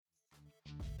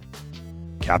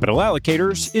Capital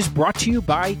Allocators is brought to you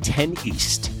by 10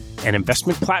 East, an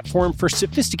investment platform for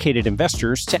sophisticated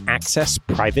investors to access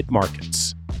private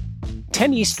markets.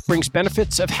 10 East brings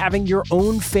benefits of having your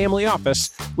own family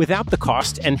office without the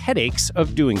cost and headaches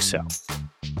of doing so.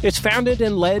 It's founded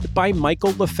and led by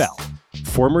Michael Raphael,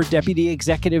 former Deputy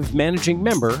Executive Managing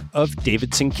Member of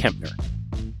Davidson Kempner.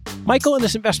 Michael and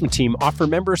his investment team offer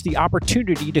members the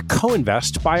opportunity to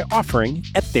co-invest by offering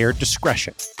at their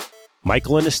discretion.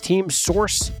 Michael and his team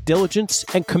source, diligence,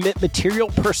 and commit material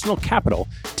personal capital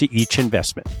to each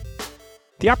investment.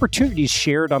 The opportunities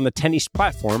shared on the 10 East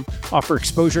platform offer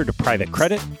exposure to private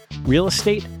credit, real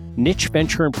estate, niche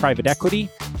venture and private equity,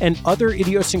 and other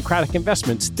idiosyncratic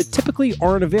investments that typically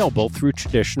aren't available through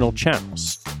traditional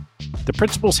channels. The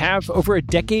principals have over a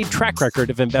decade track record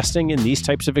of investing in these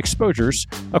types of exposures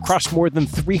across more than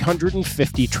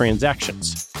 350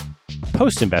 transactions.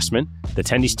 Post-investment, the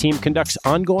 10 East team conducts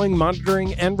ongoing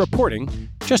monitoring and reporting,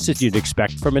 just as you'd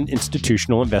expect from an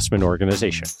institutional investment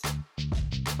organization.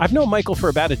 I've known Michael for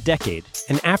about a decade,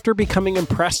 and after becoming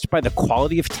impressed by the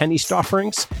quality of 10 East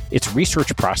offerings, its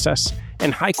research process,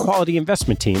 and high-quality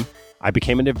investment team, I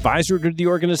became an advisor to the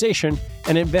organization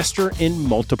and investor in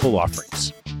multiple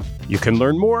offerings. You can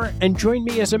learn more and join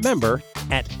me as a member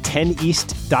at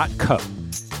 10east.co.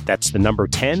 That's the number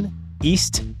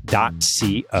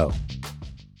 10east.co.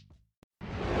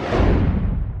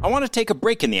 I want to take a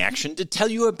break in the action to tell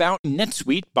you about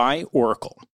NetSuite by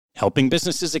Oracle, helping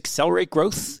businesses accelerate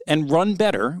growth and run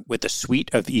better with a suite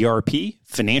of ERP,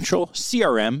 financial,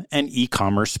 CRM, and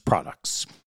e-commerce products.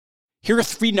 Here are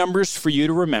three numbers for you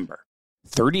to remember: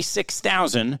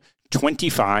 36,000,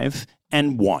 25,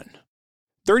 and 1.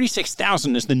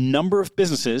 36,000 is the number of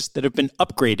businesses that have been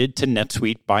upgraded to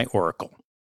NetSuite by Oracle.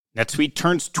 NetSuite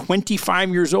turns 25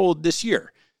 years old this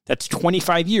year. That's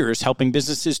 25 years helping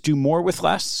businesses do more with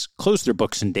less, close their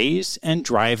books in days, and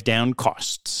drive down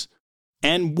costs.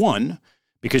 And 1,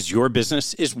 because your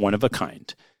business is one of a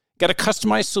kind. Get a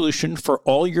customized solution for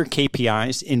all your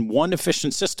KPIs in one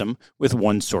efficient system with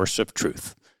one source of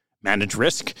truth. Manage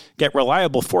risk, get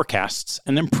reliable forecasts,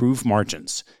 and improve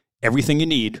margins. Everything you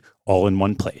need, all in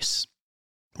one place.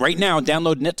 Right now,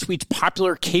 download NetSuite's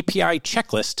popular KPI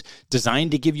checklist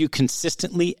designed to give you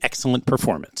consistently excellent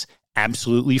performance,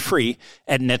 absolutely free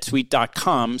at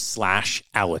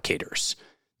netsuite.com/allocators.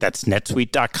 That's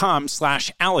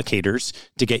netsuite.com/allocators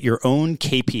to get your own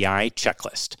KPI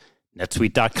checklist.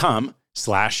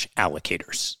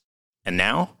 netsuite.com/allocators. And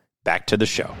now, back to the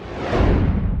show.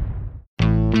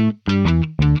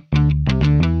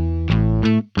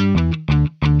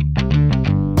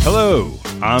 Hello,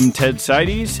 I'm Ted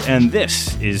Seides, and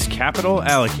this is Capital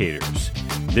Allocators.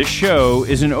 This show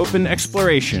is an open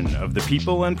exploration of the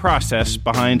people and process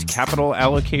behind capital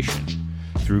allocation.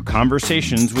 Through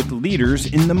conversations with leaders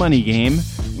in the money game,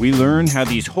 we learn how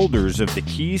these holders of the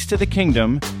keys to the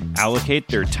kingdom allocate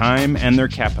their time and their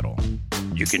capital.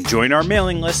 You can join our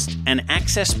mailing list and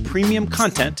access premium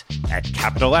content at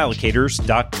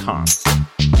capitalallocators.com.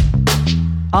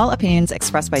 All opinions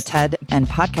expressed by Ted and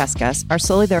podcast guests are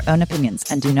solely their own opinions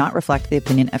and do not reflect the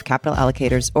opinion of Capital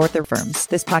Allocators or their firms.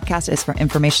 This podcast is for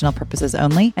informational purposes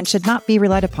only and should not be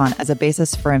relied upon as a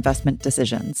basis for investment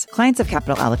decisions. Clients of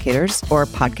Capital Allocators or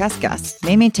podcast guests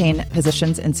may maintain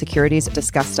positions in securities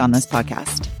discussed on this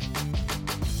podcast.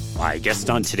 My guest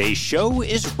on today's show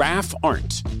is Raph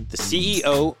Arndt, the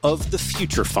CEO of the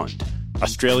Future Fund,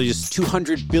 Australia's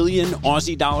 200 billion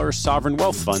Aussie dollar sovereign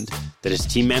wealth fund that his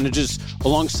team manages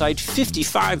alongside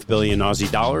 55 billion Aussie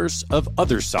dollars of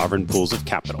other sovereign pools of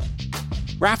capital.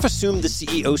 Raph assumed the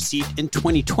CEO seat in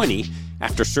 2020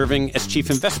 after serving as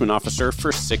chief investment officer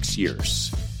for 6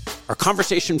 years. Our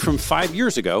conversation from 5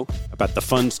 years ago about the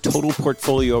fund's total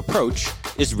portfolio approach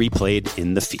is replayed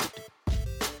in the feed.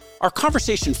 Our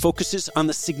conversation focuses on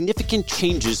the significant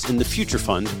changes in the Future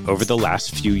Fund over the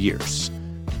last few years.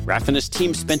 Raph and his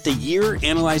team spent a year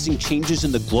analyzing changes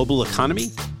in the global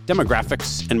economy,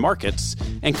 demographics, and markets,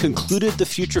 and concluded the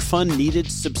Future Fund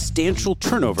needed substantial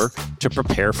turnover to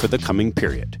prepare for the coming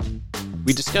period.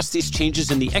 We discussed these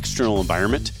changes in the external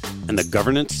environment and the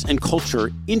governance and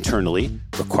culture internally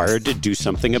required to do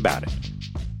something about it.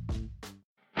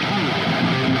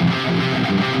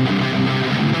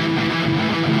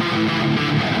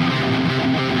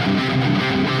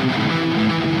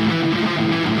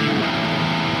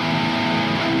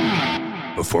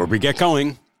 Before we get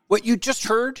going, what you just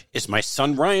heard is my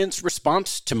son Ryan's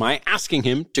response to my asking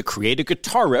him to create a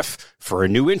guitar riff for a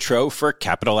new intro for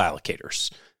Capital Allocators.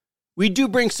 We do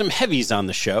bring some heavies on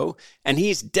the show, and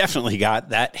he's definitely got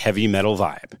that heavy metal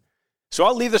vibe. So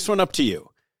I'll leave this one up to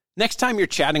you. Next time you're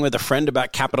chatting with a friend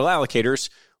about Capital Allocators,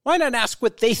 why not ask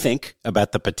what they think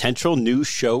about the potential new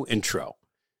show intro?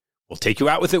 We'll take you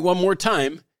out with it one more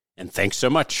time, and thanks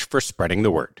so much for spreading the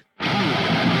word.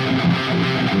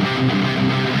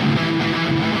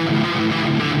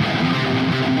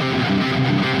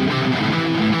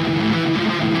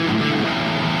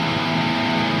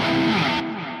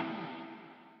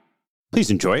 Please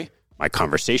enjoy my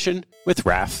conversation with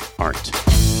Raph Arndt.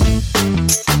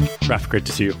 Raph, great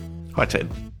to see you. Hi, Ted.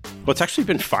 Well, it's actually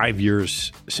been 5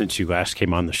 years since you last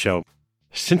came on the show.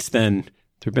 Since then,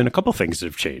 there have been a couple things that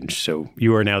have changed. So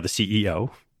you are now the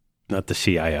CEO, not the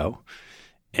CIO.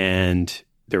 And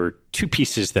there were two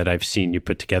pieces that I've seen you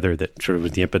put together that sort of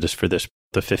was the impetus for this,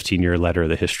 the 15-year letter,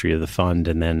 the history of the fund,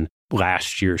 and then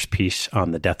last year's piece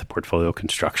on the death of portfolio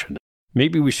construction.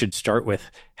 Maybe we should start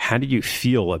with, how do you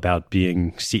feel about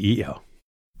being CEO?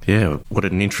 Yeah, what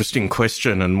an interesting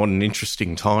question and what an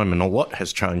interesting time, and a lot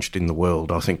has changed in the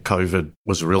world. I think COVID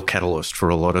was a real catalyst for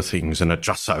a lot of things, and it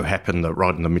just so happened that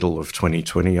right in the middle of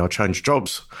 2020, I changed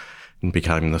jobs and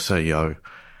became the CEO.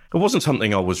 It wasn't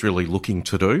something I was really looking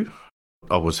to do.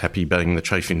 I was happy being the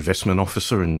chief investment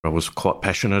officer, and I was quite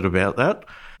passionate about that.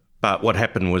 But what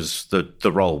happened was that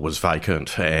the role was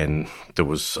vacant and there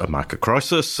was a market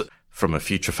crisis. From a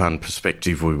future fund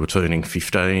perspective, we were turning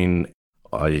 15.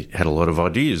 I had a lot of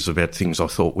ideas about things I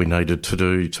thought we needed to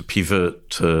do, to pivot,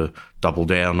 to double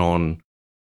down on.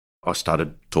 I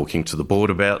started talking to the board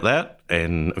about that,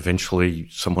 and eventually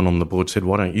someone on the board said,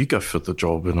 "Why don't you go for the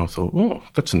job?" And I thought, oh,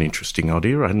 that's an interesting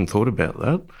idea. I hadn't thought about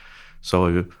that.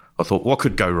 So I thought, what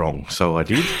could go wrong? So I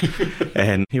did,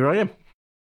 and here I am.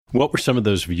 What were some of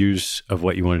those views of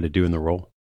what you wanted to do in the role?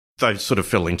 They sort of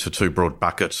fell into two broad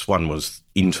buckets. One was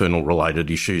internal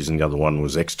related issues and the other one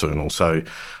was external. So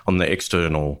on the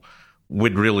external,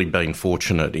 we'd really been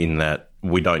fortunate in that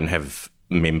we don't have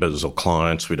members or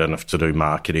clients. We don't have to do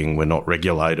marketing. We're not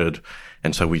regulated.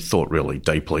 And so we thought really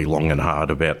deeply, long and hard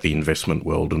about the investment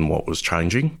world and what was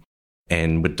changing.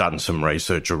 And we'd done some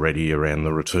research already around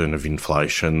the return of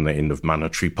inflation, the end of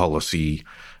monetary policy,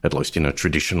 at least in a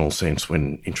traditional sense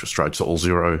when interest rates are all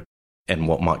zero, and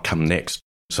what might come next.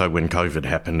 So when COVID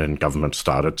happened and government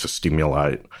started to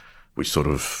stimulate, we sort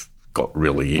of got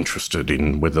really interested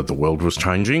in whether the world was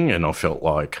changing, and I felt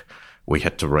like we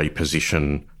had to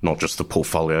reposition not just the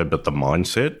portfolio but the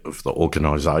mindset of the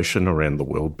organisation around the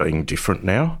world being different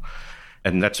now.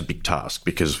 And that's a big task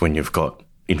because when you've got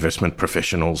investment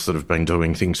professionals that have been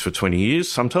doing things for 20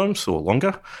 years sometimes or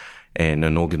longer, and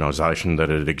an organisation that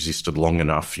had existed long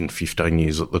enough in 15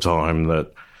 years at the time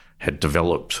that had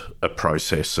developed a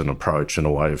process, an approach and a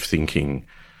way of thinking,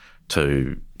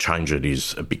 to change it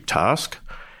is a big task.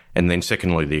 And then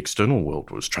secondly, the external world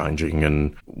was changing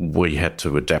and we had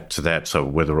to adapt to that. So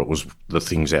whether it was the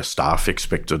things our staff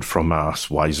expected from us,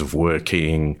 ways of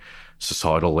working,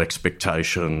 societal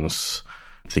expectations,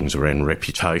 things around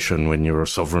reputation when you're a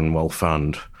sovereign wealth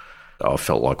fund, I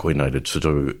felt like we needed to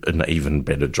do an even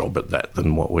better job at that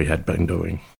than what we had been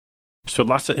doing. So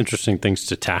lots of interesting things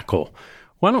to tackle.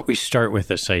 Why don't we start with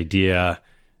this idea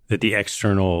that the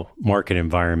external market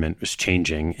environment was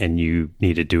changing and you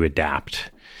needed to adapt?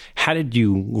 How did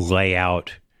you lay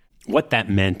out what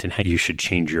that meant and how you should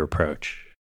change your approach?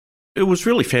 It was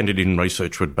really founded in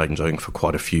research we'd been doing for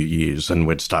quite a few years, and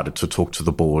we'd started to talk to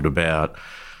the board about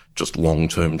just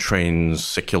long-term trends,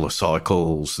 secular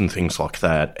cycles and things like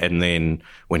that. And then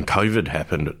when COVID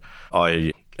happened,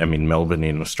 I am in Melbourne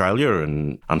in Australia,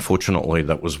 and unfortunately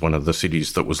that was one of the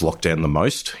cities that was locked down the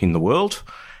most in the world,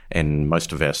 and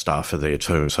most of our staff are there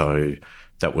too. So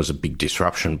that was a big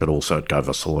disruption, but also it gave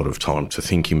us a lot of time to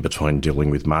think in between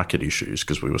dealing with market issues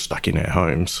because we were stuck in our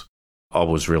homes. I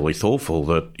was really thoughtful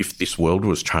that if this world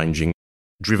was changing,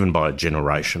 driven by a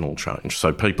generational change,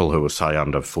 so people who are, say,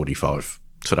 under 45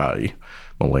 today,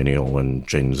 millennial and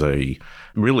Gen Z,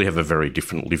 really have a very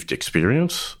different lived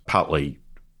experience, partly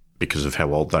because of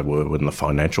how old they were when the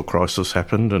financial crisis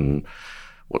happened and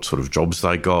what sort of jobs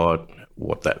they got,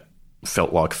 what that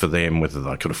felt like for them, whether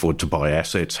they could afford to buy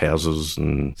assets, houses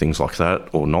and things like that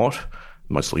or not,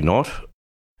 mostly not.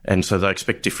 And so they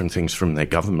expect different things from their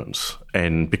governments.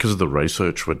 And because of the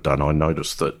research we'd done, I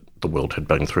noticed that the world had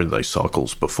been through these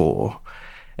cycles before,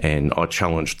 and I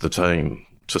challenged the team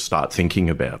to start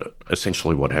thinking about it.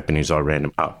 Essentially what happened is I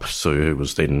ran up Sue, who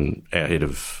was then our head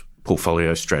of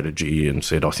portfolio strategy, and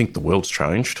said, I think the world's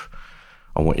changed.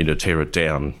 I want you to tear it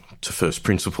down to first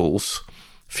principles,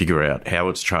 figure out how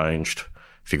it's changed,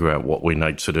 figure out what we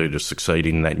need to do to succeed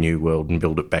in that new world and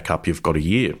build it back up. You've got a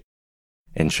year.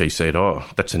 And she said, oh,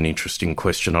 that's an interesting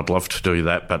question. I'd love to do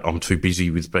that, but I'm too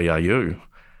busy with BAU.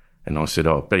 And I said,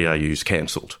 oh, BAU's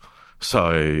cancelled.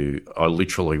 So I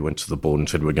literally went to the board and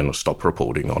said, we're going to stop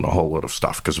reporting on a whole lot of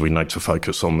stuff because we need to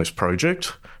focus on this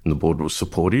project. And the board was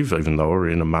supportive, even though we're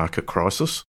in a market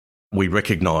crisis. We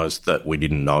recognised that we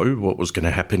didn't know what was going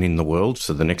to happen in the world.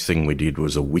 So the next thing we did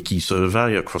was a wiki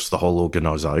survey across the whole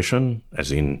organisation,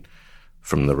 as in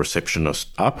from the receptionist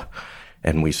up.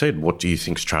 And we said, what do you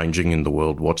think's changing in the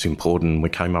world? What's important? We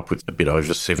came up with a bit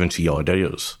over 70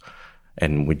 ideas.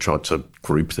 And we tried to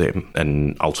group them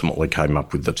and ultimately came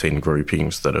up with the 10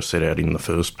 groupings that are set out in the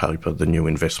first paper, the new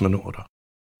investment order.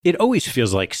 It always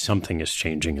feels like something is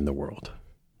changing in the world,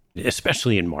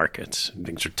 especially in markets.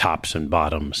 Things are tops and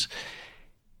bottoms.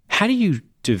 How do you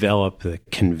develop the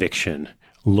conviction,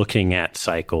 looking at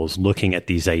cycles, looking at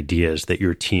these ideas that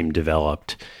your team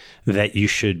developed, that you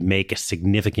should make a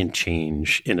significant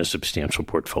change in a substantial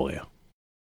portfolio?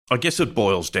 I guess it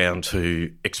boils down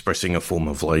to expressing a form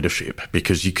of leadership,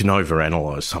 because you can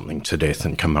overanalyze something to death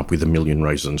and come up with a million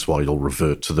reasons why you'll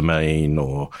revert to the mean,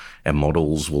 or our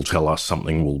models will tell us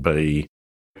something will be.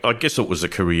 I guess it was a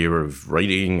career of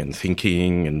reading and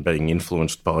thinking and being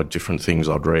influenced by different things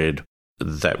I'd read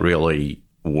that really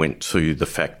went to the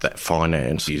fact that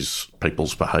finance is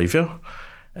people's behaviour,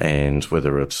 and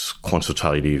whether it's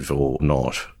quantitative or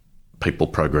not, people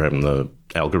program the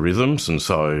algorithms, and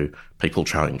so people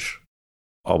change.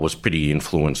 I was pretty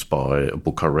influenced by a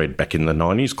book I read back in the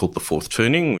 90s called The Fourth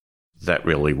Turning. That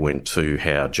really went to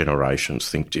how generations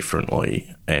think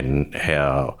differently and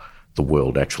how the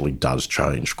world actually does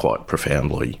change quite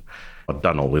profoundly. I'd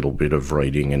done a little bit of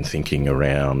reading and thinking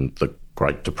around the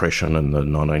Great Depression and the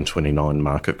 1929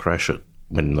 market crash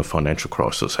when the financial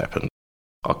crisis happened.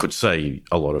 I could see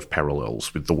a lot of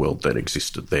parallels with the world that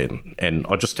existed then. And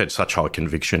I just had such high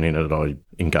conviction in it. I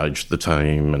engaged the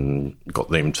team and got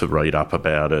them to read up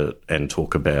about it and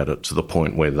talk about it to the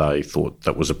point where they thought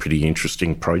that was a pretty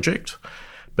interesting project.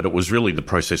 But it was really the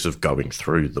process of going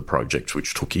through the project,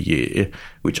 which took a year,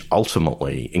 which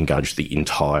ultimately engaged the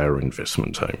entire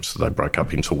investment team. So they broke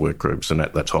up into work groups. And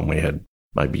at that time we had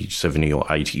maybe 70 or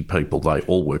 80 people. They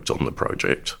all worked on the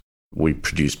project. We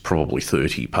produced probably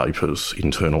 30 papers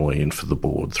internally and for the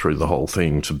board through the whole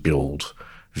thing to build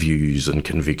views and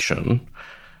conviction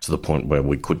to the point where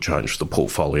we could change the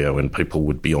portfolio and people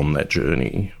would be on that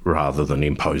journey rather than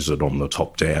impose it on the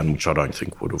top down, which I don't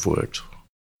think would have worked.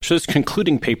 So this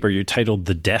concluding paper you titled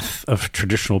The Death of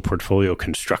Traditional Portfolio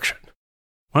Construction.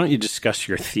 Why don't you discuss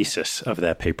your thesis of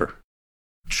that paper?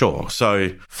 Sure. So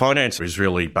finance is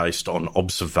really based on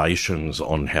observations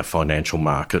on how financial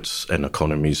markets and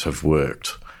economies have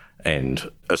worked and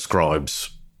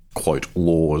ascribes, quote,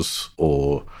 laws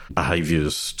or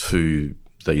behaviours to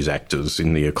these actors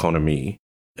in the economy,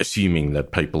 assuming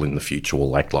that people in the future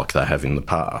will act like they have in the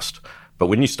past. But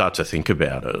when you start to think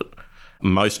about it,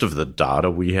 most of the data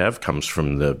we have comes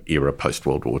from the era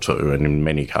post-World War II, and in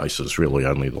many cases really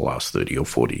only the last 30 or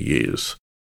 40 years.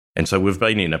 And so we've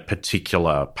been in a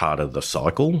particular part of the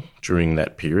cycle during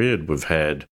that period. We've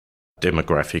had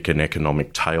demographic and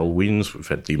economic tailwinds. We've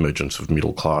had the emergence of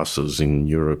middle classes in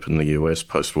Europe and the US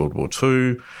post-World War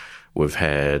II. We've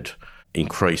had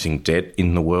increasing debt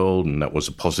in the world, and that was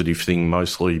a positive thing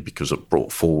mostly because it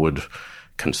brought forward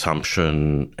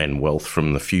consumption and wealth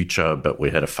from the future, but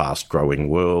we had a fast-growing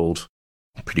world,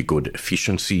 pretty good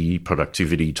efficiency,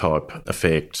 productivity type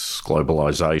effects,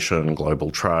 globalisation,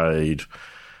 global trade,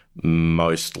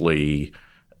 mostly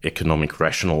economic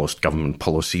rationalist government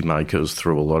policy makers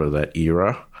through a lot of that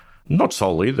era. Not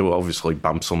solely, there were obviously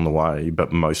bumps on the way,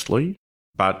 but mostly.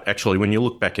 But actually, when you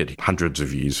look back at hundreds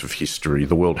of years of history,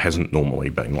 the world hasn't normally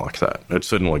been like that. It's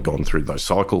certainly gone through those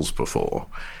cycles before.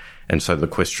 And so the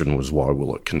question was, why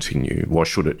will it continue? Why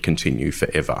should it continue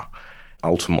forever?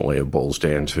 Ultimately, it boils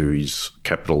down to, is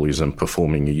capitalism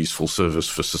performing a useful service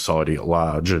for society at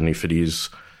large? And if it is,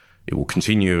 it will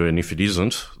continue, and if it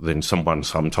isn't, then someone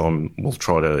sometime will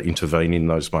try to intervene in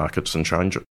those markets and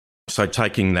change it. So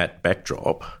taking that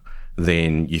backdrop,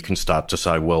 then you can start to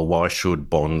say, well, why should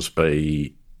bonds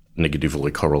be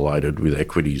negatively correlated with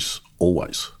equities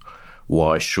always?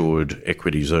 Why should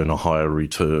equities earn a higher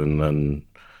return than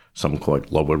some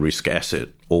quite lower risk asset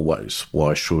always?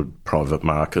 Why should private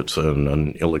markets earn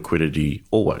an illiquidity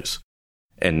always?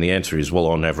 And the answer is, well,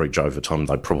 on average over time,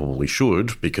 they probably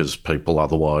should, because people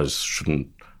otherwise shouldn't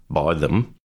buy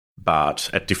them. But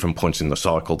at different points in the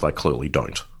cycle, they clearly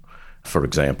don't. For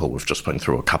example, we've just been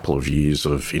through a couple of years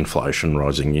of inflation,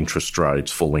 rising interest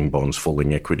rates, falling bonds,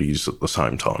 falling equities at the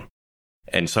same time.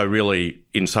 And so really,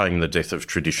 in saying the death of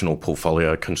traditional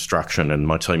portfolio construction, and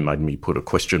my team made me put a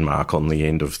question mark on the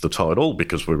end of the title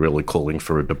because we're really calling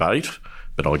for a debate,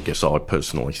 but I guess I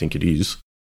personally think it is.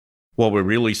 What we're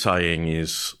really saying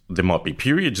is there might be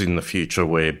periods in the future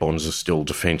where bonds are still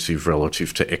defensive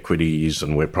relative to equities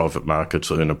and where private markets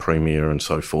earn a premium and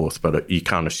so forth, but you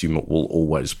can't assume it will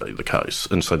always be the case.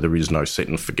 And so there is no set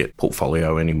and forget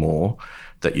portfolio anymore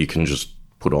that you can just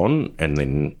put on and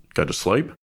then go to sleep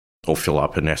or fill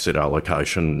up an asset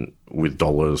allocation with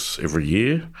dollars every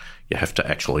year. You have to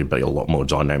actually be a lot more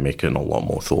dynamic and a lot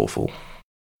more thoughtful.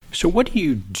 So what do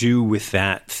you do with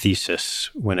that thesis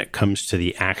when it comes to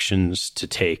the actions to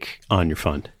take on your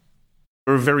fund?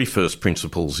 We're a very first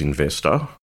principles investor.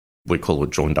 We call it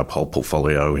joined up whole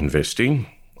portfolio investing.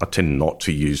 I tend not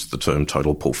to use the term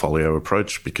total portfolio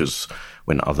approach because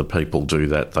when other people do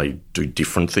that, they do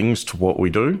different things to what we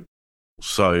do.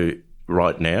 So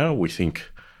right now, we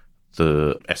think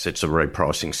the assets are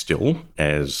repricing still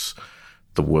as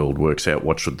the world works out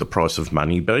what should the price of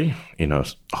money be in a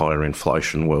higher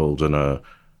inflation world and a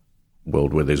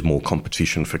world where there's more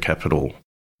competition for capital.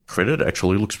 Credit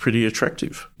actually looks pretty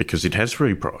attractive because it has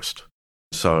repriced.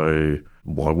 So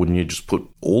why wouldn't you just put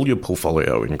all your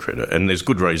portfolio in credit? And there's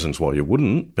good reasons why you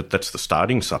wouldn't, but that's the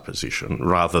starting supposition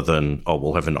rather than,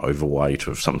 we'll have an overweight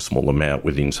of some small amount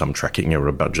within some tracking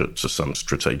error budget to some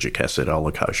strategic asset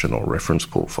allocation or reference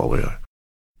portfolio.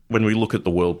 When we look at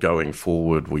the world going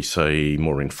forward, we see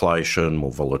more inflation,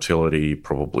 more volatility,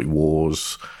 probably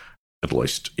wars, at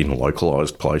least in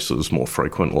localised places more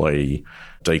frequently,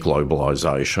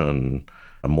 deglobalisation,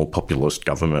 more populist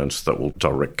governments that will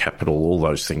direct capital. All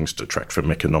those things detract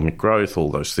from economic growth. All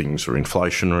those things are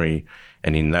inflationary.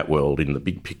 And in that world, in the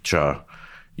big picture,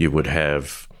 you would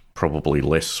have probably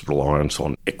less reliance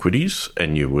on equities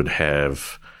and you would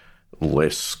have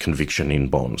less conviction in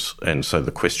bonds. And so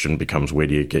the question becomes, where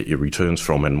do you get your returns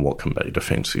from and what can be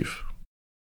defensive?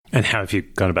 And how have you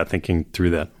gone about thinking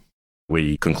through that?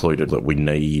 We concluded that we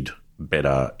need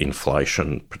better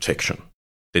inflation protection.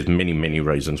 There's many, many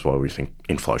reasons why we think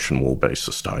inflation will be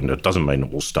sustained. It doesn't mean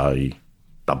it will stay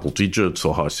double digits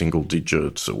or high single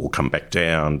digits. It will come back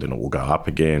down, then it will go up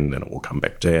again, then it will come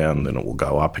back down, then it will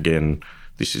go up again.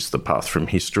 This is the path from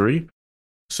history.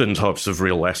 Certain types of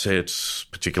real assets,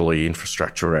 particularly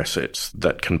infrastructure assets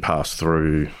that can pass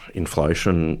through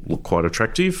inflation, look quite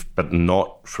attractive, but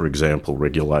not, for example,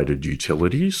 regulated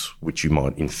utilities, which you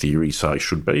might in theory say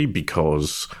should be,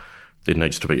 because there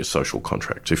needs to be a social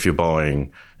contract. If you're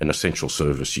buying an essential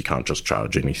service, you can't just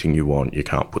charge anything you want. You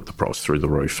can't put the price through the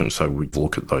roof. And so we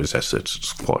look at those assets.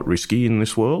 It's quite risky in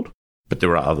this world. But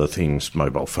there are other things,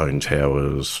 mobile phone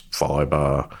towers,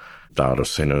 fibre, data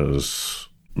centres,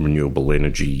 renewable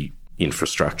energy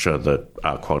infrastructure that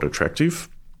are quite attractive.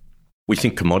 We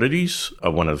think commodities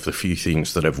are one of the few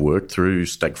things that have worked through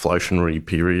stagflationary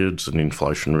periods and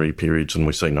inflationary periods, and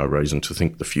we see no reason to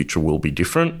think the future will be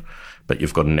different. But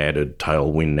you've got an added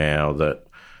tailwind now that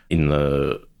in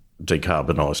the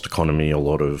decarbonised economy, a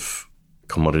lot of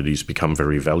commodities become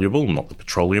very valuable, not the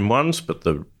petroleum ones, but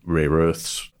the rare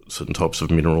earths, certain types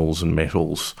of minerals and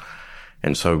metals.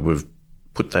 And so we've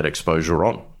put that exposure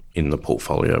on in the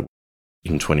portfolio.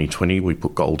 In 2020, we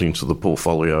put gold into the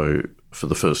portfolio for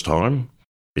the first time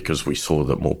because we saw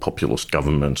that more populist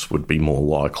governments would be more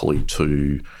likely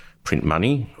to print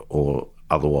money or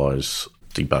otherwise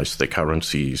debase their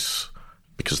currencies,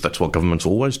 because that's what governments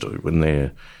always do when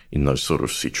they're in those sort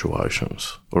of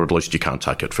situations, or at least you can't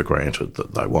take it for granted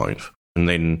that they won't. And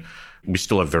then we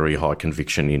still have very high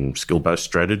conviction in skill-based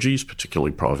strategies,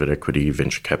 particularly private equity,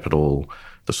 venture capital.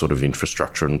 The sort of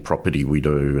infrastructure and property we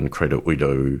do and credit we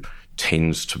do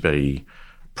tends to be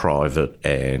private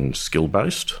and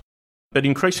skill-based. But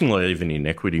increasingly, even in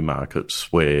equity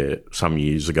markets, where some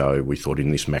years ago we thought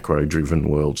in this macro-driven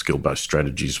world, skill-based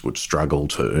strategies would struggle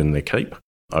to earn their keep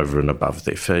over and above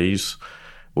their fees,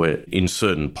 where in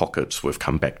certain pockets we've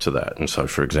come back to that. And so,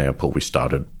 for example, we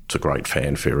started to great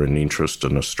fanfare and interest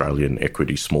in Australian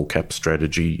equity small-cap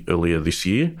strategy earlier this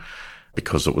year,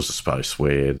 because it was a space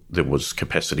where there was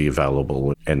capacity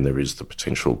available and there is the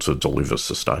potential to deliver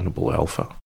sustainable alpha.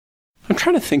 I'm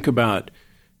trying to think about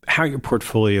how your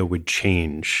portfolio would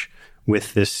change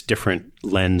with this different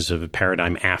lens of a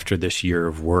paradigm after this year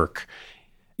of work.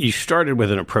 You started with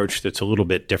an approach that's a little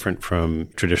bit different from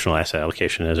traditional asset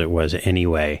allocation as it was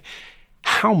anyway.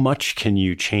 How much can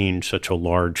you change such a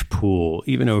large pool,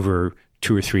 even over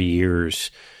 2 or 3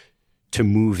 years, to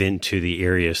move into the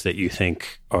areas that you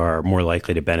think are more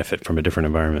likely to benefit from a different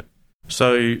environment?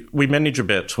 So we manage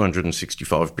about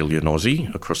 265 billion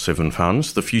Aussie across 7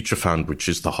 funds. The future fund, which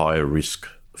is the higher risk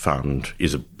fund,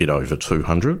 is a bit over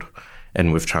 200,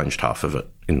 and we've changed half of it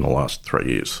in the last 3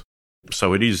 years.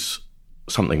 So it is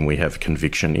something we have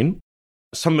conviction in.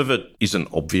 Some of it isn't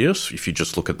obvious if you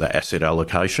just look at the asset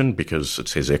allocation because it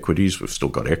says equities. We've still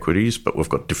got equities, but we've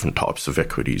got different types of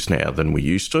equities now than we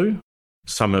used to.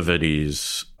 Some of it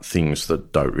is things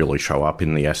that don't really show up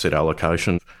in the asset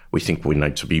allocation. We think we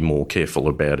need to be more careful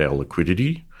about our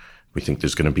liquidity. We think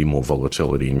there's going to be more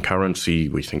volatility in currency.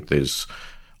 We think there's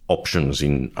options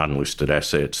in unlisted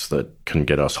assets that can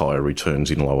get us higher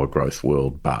returns in lower growth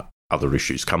world, but other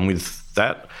issues come with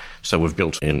that. So we've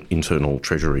built an internal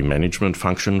treasury management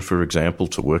function, for example,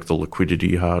 to work the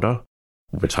liquidity harder.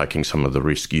 We're taking some of the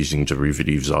risk using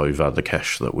derivatives over the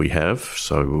cash that we have.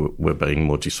 So we're being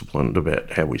more disciplined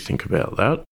about how we think about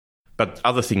that. But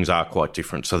other things are quite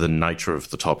different. So the nature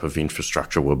of the type of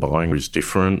infrastructure we're buying is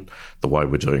different. The way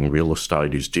we're doing real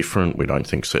estate is different. We don't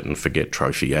think set and forget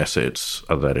trophy assets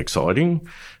are that exciting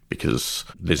because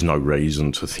there's no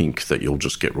reason to think that you'll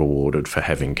just get rewarded for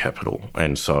having capital.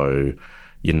 And so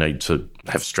you need to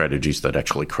have strategies that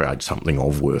actually create something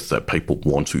of worth that people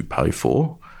want to pay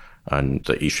for. And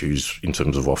the issues in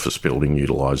terms of office building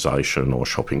utilisation or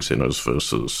shopping centres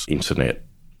versus internet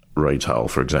retail,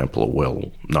 for example, are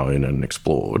well known and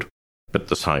explored. But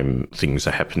the same things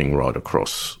are happening right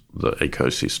across the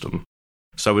ecosystem.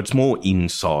 So it's more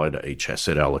inside each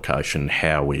asset allocation,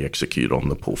 how we execute on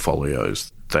the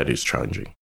portfolios, that is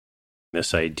changing.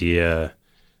 This idea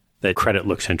that credit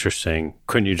looks interesting,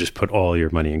 couldn't you just put all your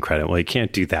money in credit? Well, you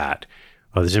can't do that.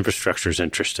 Oh, this infrastructure is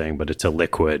interesting, but it's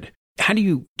illiquid. How do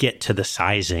you get to the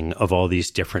sizing of all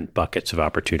these different buckets of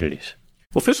opportunities?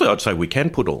 Well, firstly, I'd say we can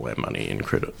put all our money in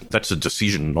credit. That's a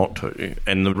decision not to.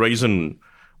 And the reason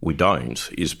we don't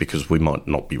is because we might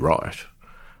not be right.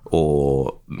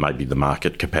 Or maybe the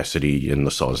market capacity and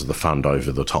the size of the fund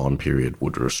over the time period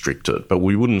would restrict it. But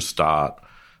we wouldn't start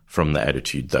from the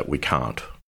attitude that we can't.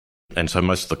 And so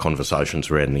most of the conversations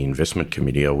around the investment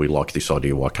committee are we like this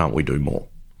idea, why can't we do more?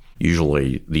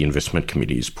 Usually the investment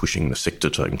committee is pushing the sector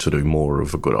team to do more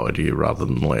of a good idea rather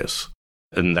than less.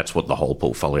 And that's what the whole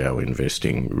portfolio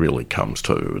investing really comes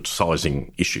to. It's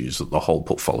sizing issues at the whole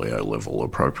portfolio level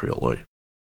appropriately.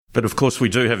 But of course, we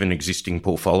do have an existing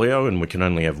portfolio and we can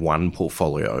only have one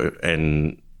portfolio.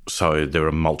 And so there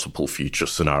are multiple future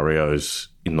scenarios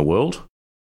in the world.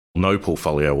 No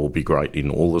portfolio will be great in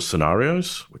all the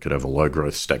scenarios. We could have a low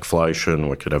growth stagflation.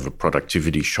 We could have a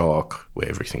productivity shock where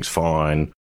everything's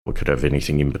fine. We could have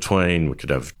anything in between. We could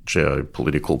have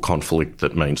geopolitical conflict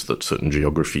that means that certain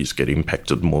geographies get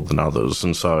impacted more than others.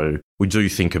 And so we do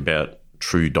think about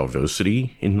true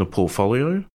diversity in the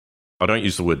portfolio. I don't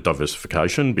use the word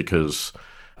diversification because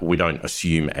we don't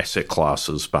assume asset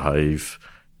classes behave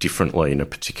differently in a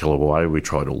particular way. We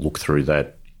try to look through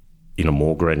that in a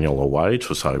more granular way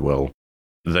to say, well,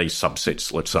 these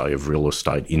subsets, let's say, of real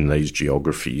estate in these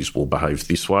geographies will behave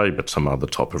this way, but some other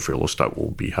type of real estate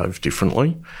will behave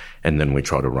differently. And then we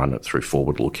try to run it through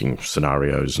forward-looking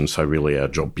scenarios. And so really our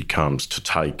job becomes to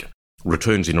take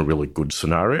returns in a really good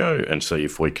scenario and see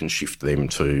if we can shift them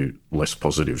to less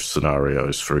positive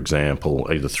scenarios, for example,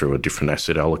 either through a different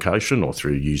asset allocation or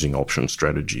through using option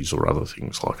strategies or other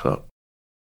things like that.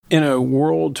 In a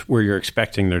world where you're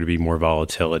expecting there to be more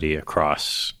volatility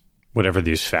across whatever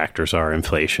these factors are,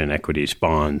 inflation, equities,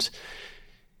 bonds,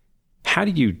 how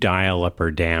do you dial up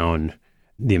or down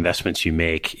the investments you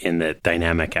make in the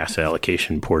dynamic asset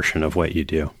allocation portion of what you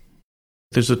do?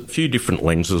 There's a few different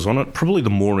lenses on it. Probably the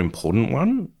more important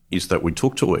one is that we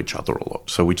talk to each other a lot.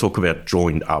 So we talk about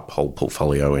joined up whole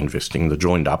portfolio investing. The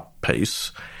joined up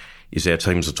piece is our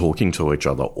teams are talking to each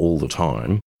other all the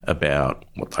time about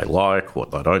what they like,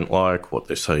 what they don't like, what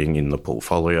they're seeing in the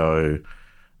portfolio,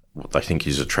 what they think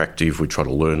is attractive. We try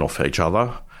to learn off each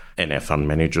other and our fund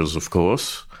managers, of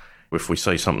course. If we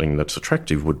see something that's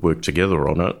attractive, we'd work together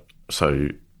on it. So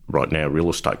right now, real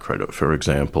estate credit, for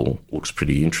example, looks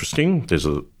pretty interesting. There's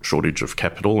a shortage of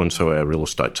capital, and so our real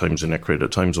estate teams and our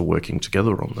credit teams are working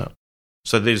together on that.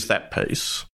 So there's that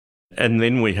piece. And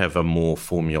then we have a more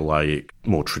formulaic,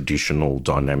 more traditional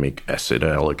dynamic asset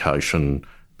allocation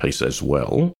piece as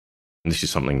well. And this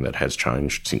is something that has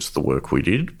changed since the work we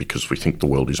did because we think the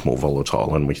world is more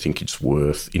volatile and we think it's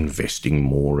worth investing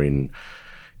more in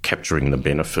capturing the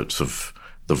benefits of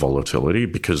the volatility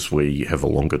because we have a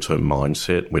longer term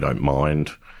mindset. We don't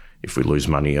mind if we lose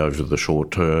money over the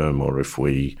short term or if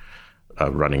we are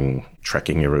running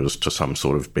tracking errors to some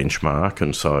sort of benchmark.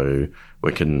 And so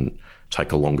we can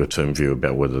take a longer term view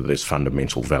about whether there's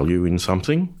fundamental value in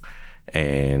something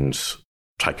and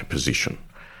take a position.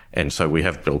 And so we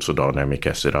have built a dynamic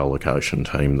asset allocation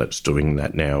team that's doing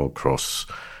that now across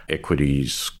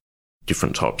equities,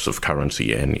 different types of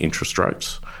currency and interest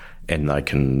rates. And they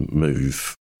can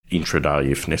move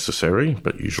intraday if necessary,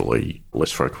 but usually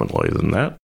less frequently than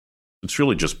that. It's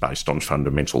really just based on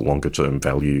fundamental longer-term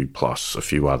value plus a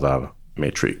few other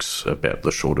metrics about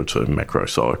the shorter-term macro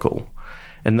cycle.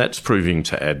 And that's proving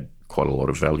to add quite a lot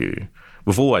of value.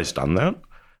 We've always done that,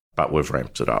 but we've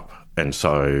ramped it up. And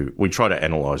so we try to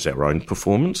analyse our own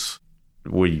performance.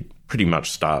 We pretty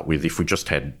much start with if we just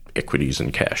had equities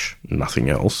and cash, nothing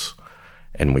else,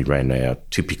 and we ran our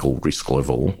typical risk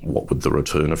level, what would the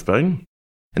return have been?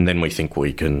 And then we think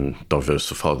we can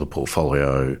diversify the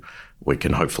portfolio, we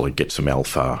can hopefully get some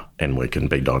alpha, and we can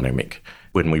be dynamic.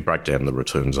 When we break down the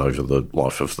returns over the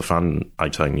life of the fund,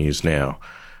 18 years now,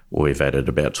 we've added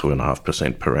about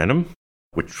 2.5% per annum,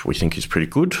 which we think is pretty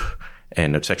good.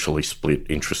 And it's actually split,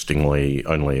 interestingly,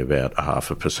 only about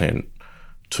 0.5%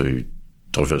 to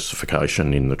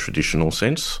diversification in the traditional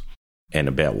sense, and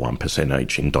about 1%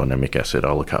 each in dynamic asset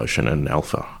allocation and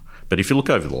alpha. But if you look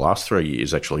over the last 3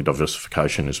 years, actually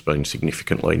diversification has been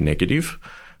significantly negative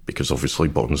because obviously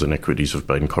bonds and equities have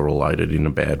been correlated in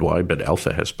a bad way, but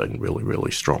alpha has been really,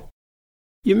 really strong.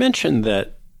 You mentioned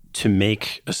that to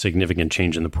make a significant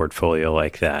change in the portfolio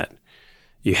like that,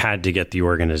 you had to get the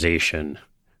organization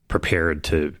prepared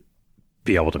to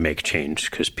be able to make change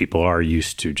because people are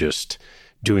used to just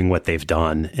doing what they've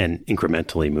done and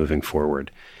incrementally moving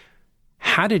forward.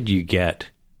 How did you get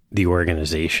the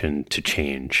organization to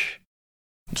change?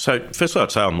 So firstly,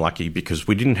 I'd say I'm lucky because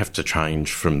we didn't have to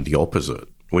change from the opposite.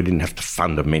 We didn't have to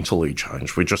fundamentally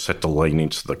change. We just had to lean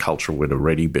into the culture we'd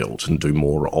already built and do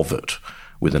more of it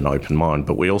with an open mind.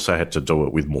 But we also had to do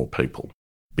it with more people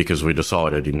because we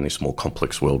decided in this more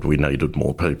complex world we needed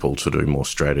more people to do more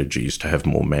strategies, to have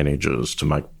more managers, to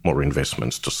make more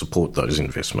investments, to support those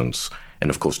investments, and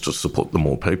of course to support the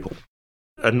more people.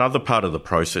 Another part of the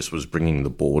process was bringing the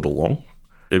board along.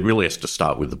 It really has to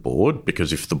start with the board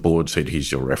because if the board said,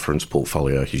 here's your reference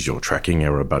portfolio, here's your tracking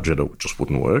error budget, it just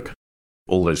wouldn't work.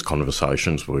 All those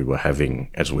conversations we were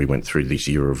having as we went through this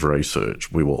year of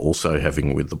research, we were also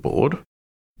having with the board.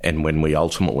 And when we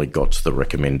ultimately got to the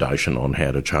recommendation on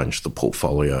how to change the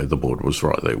portfolio, the board was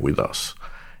right there with us.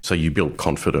 So you build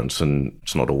confidence, and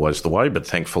it's not always the way, but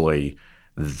thankfully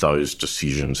those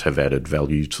decisions have added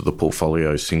value to the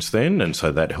portfolio since then. And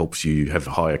so that helps you have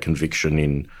higher conviction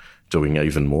in doing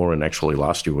even more. And actually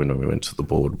last year when we went to the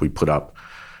board, we put up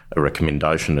a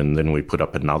recommendation and then we put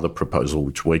up another proposal,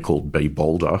 which we called Be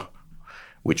Bolder,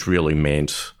 which really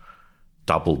meant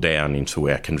double down into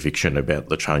our conviction about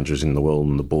the changes in the world.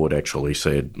 And the board actually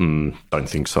said, don't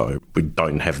think so. We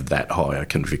don't have that higher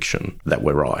conviction that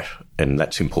we're right. And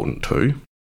that's important too.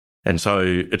 And so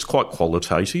it's quite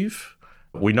qualitative.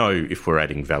 We know if we're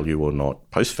adding value or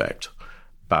not post-fact,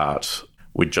 but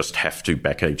we just have to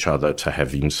back each other to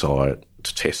have insight,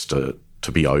 to test it,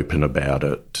 to be open about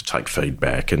it, to take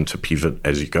feedback and to pivot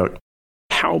as you go.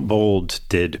 How bold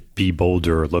did Be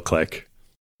Bolder look like?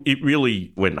 It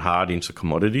really went hard into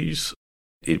commodities.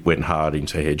 It went hard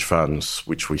into hedge funds,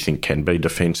 which we think can be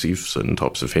defensive, certain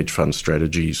types of hedge fund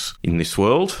strategies in this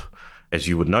world. As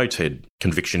you would know, Ted,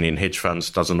 conviction in hedge funds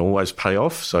doesn't always pay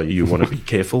off, so you want to be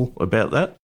careful about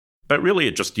that. But really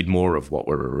it just did more of what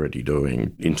we're already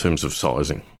doing in terms of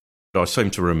sizing. I seem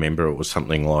to remember it was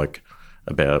something like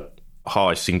about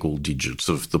high single digits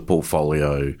of the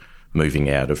portfolio moving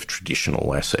out of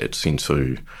traditional assets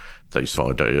into these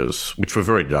ideas, which we've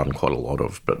already done quite a lot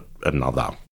of, but another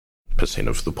 %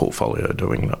 of the portfolio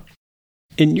doing that.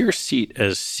 In your seat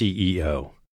as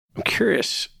CEO, I'm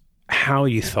curious how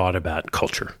you thought about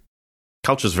culture.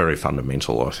 Culture is very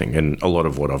fundamental, I think, and a lot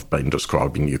of what I've been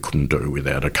describing you couldn't do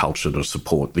without a culture to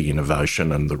support the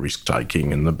innovation and the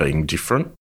risk-taking and the being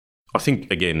different. I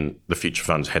think, again, the future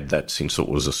funds had that since it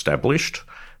was established,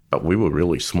 but we were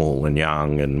really small and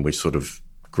young and we sort of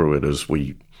grew it as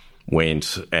we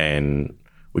went and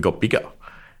we got bigger.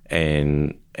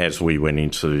 And as we went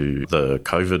into the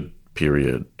COVID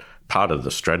period, part of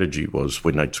the strategy was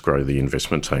we need to grow the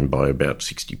investment team by about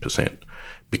 60%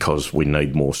 because we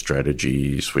need more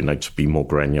strategies, we need to be more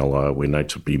granular, we need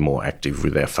to be more active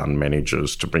with our fund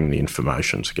managers to bring the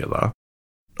information together.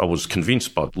 I was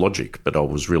convinced by logic, but I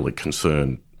was really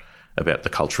concerned about the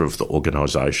culture of the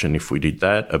organisation if we did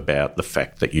that, about the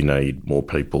fact that you need more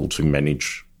people to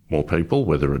manage more people,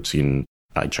 whether it's in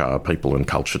HR, people and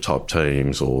culture type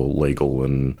teams, or legal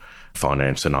and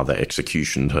finance and other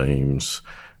execution teams.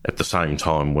 At the same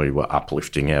time, we were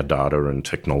uplifting our data and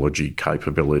technology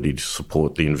capability to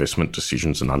support the investment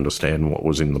decisions and understand what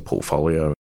was in the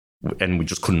portfolio. And we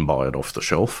just couldn't buy it off the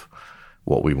shelf,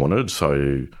 what we wanted.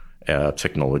 So our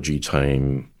technology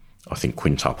team, I think,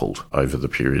 quintupled over the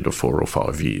period of 4 or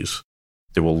 5 years.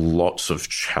 There were lots of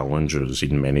challenges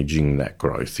in managing that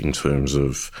growth in terms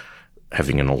of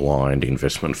having an aligned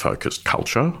investment-focused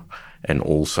culture and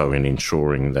also in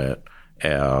ensuring that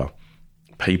our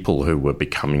people who were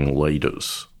becoming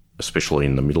leaders, especially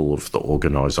in the middle of the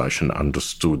organisation,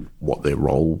 understood what their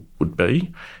role would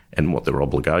be and what their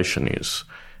obligation is.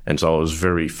 And so I was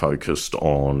very focused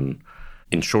on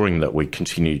ensuring that we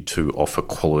continued to offer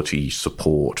quality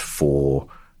support for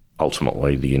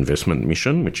ultimately the investment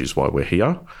mission, which is why we're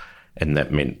here. And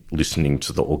that meant listening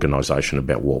to the organisation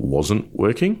about what wasn't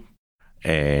working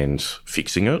and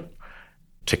fixing it.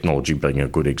 Technology being a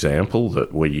good example,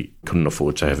 that we couldn't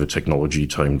afford to have a technology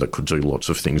team that could do lots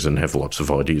of things and have lots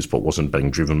of ideas but wasn't being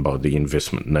driven by the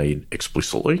investment need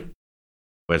explicitly.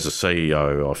 As a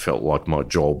CEO, I felt like my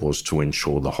job was to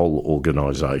ensure the whole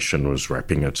organisation was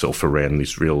wrapping itself around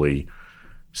this really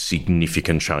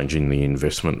significant change in the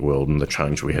investment world and the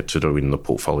change we had to do in the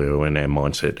portfolio and our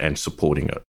mindset and supporting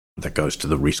it. That goes to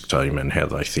the risk team and how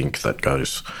they think. That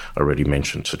goes, I already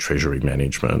mentioned, to treasury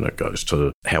management. It goes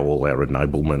to how all our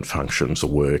enablement functions are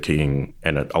working,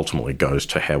 and it ultimately goes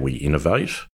to how we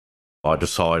innovate. I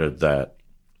decided that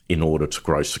in order to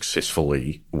grow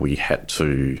successfully, we had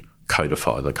to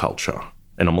codify the culture.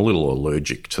 And I'm a little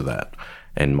allergic to that.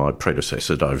 And my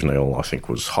predecessor, Dave Neal, I think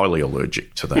was highly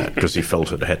allergic to that because he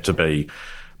felt it had to be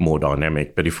more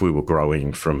dynamic. But if we were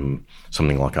growing from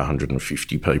something like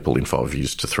 150 people in 5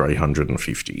 years to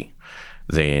 350,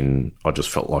 then I just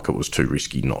felt like it was too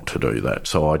risky not to do that.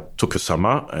 So I took a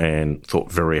summer and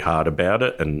thought very hard about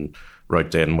it and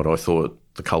wrote down what I thought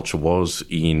the culture was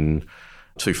in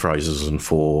 2 phrases and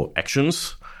 4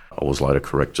 actions. I was later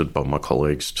corrected by my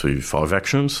colleagues to 5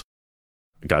 actions.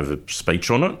 I gave a speech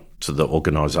on it to the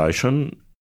organisation.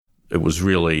 It was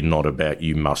really not about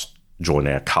you must join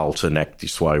our cult and act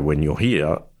this way when you're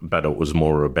here, but it was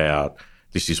more about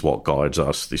this is what guides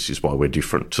us, this is why we're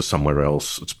different to somewhere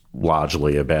else. It's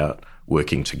largely about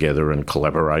working together and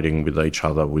collaborating with each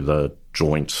other with a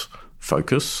joint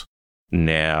focus.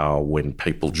 Now, when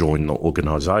people join the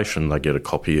organisation, they get a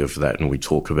copy of that and we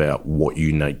talk about what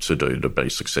you need to do to be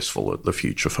successful at the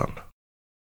Future Fund.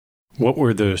 What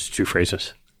were those 2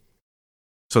 phrases?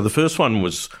 So the first one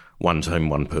was one team,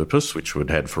 one purpose, which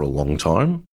we'd had for a long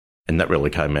time. And that really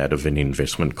came out of an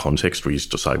investment context. We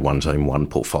used to say one team, one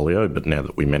portfolio, but now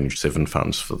that we manage 7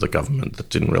 funds for the government, that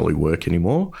didn't really work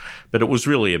anymore. But it was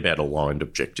really about aligned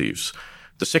objectives.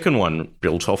 The second one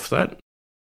built off that.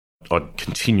 I'd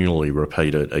continually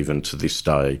repeat it even to this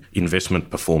day. Investment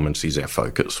performance is our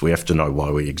focus. We have to know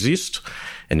why we exist,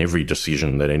 and every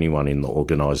decision that anyone in the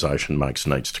organisation makes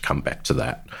needs to come back to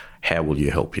that. How will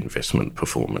you help investment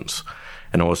performance?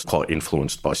 And I was quite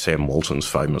influenced by Sam Walton's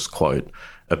famous quote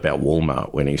about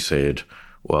Walmart when he said,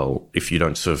 well, if you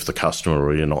don't serve the customer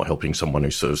or you're not helping someone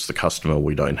who serves the customer,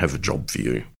 we don't have a job for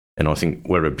you. And I think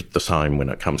we're a bit the same when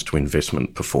it comes to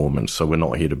investment performance. So we're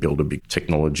not here to build a big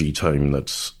technology team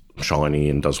that's shiny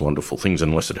and does wonderful things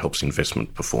unless it helps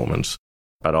investment performance.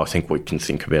 But I think we can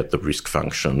think about the risk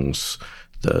functions,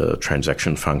 the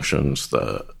transaction functions,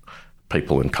 the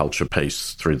people and culture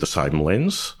piece through the same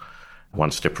lens.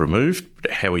 One step removed,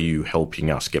 but how are you helping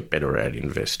us get better at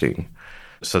investing?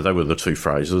 So they were the 2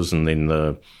 phrases. And then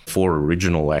the 4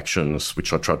 original actions,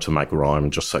 which I tried to make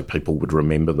rhyme just so people would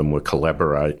remember them, were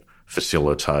collaborate,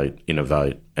 facilitate,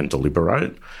 innovate and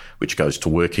deliberate, which goes to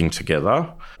working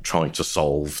together, trying to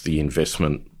solve the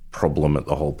investment problem at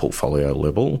the whole portfolio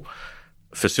level.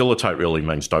 Facilitate really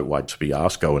means don't wait to be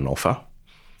asked, go and offer.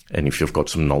 And if you've got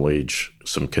some knowledge,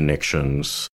 some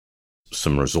connections,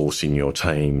 some resource in your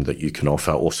team that you can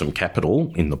offer, or some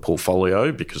capital in the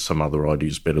portfolio because some other idea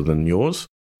is better than yours,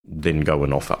 then go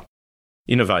and offer.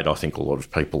 Innovate, I think a lot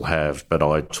of people have, but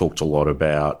I talked a lot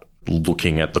about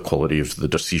looking at the quality of the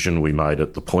decision we made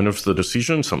at the point of the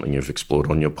decision, something you've explored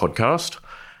on your podcast,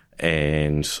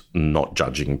 and not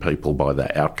judging people by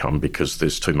the outcome because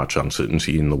there's too much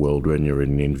uncertainty in the world when you're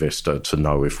an investor to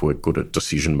know if we're good at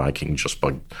decision making just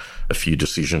by a few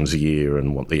decisions a year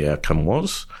and what the outcome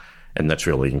was. And that's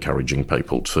really encouraging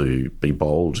people to be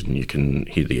bold, and you can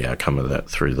hear the outcome of that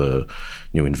through the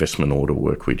new investment order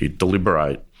work we did.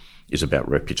 Deliberate is about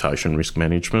reputation risk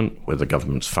management, where the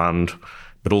government's fund,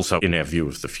 but also in our view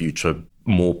of the future,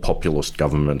 more populist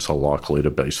governments are likely to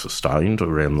be sustained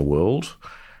around the world,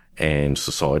 and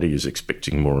society is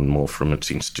expecting more and more from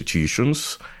its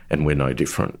institutions, and we're no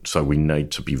different. So we need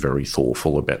to be very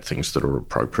thoughtful about things that are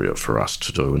appropriate for us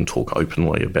to do and talk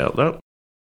openly about that.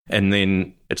 And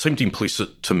then it seemed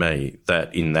implicit to me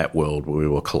that in that world we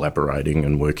were collaborating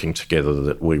and working together,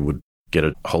 that we would get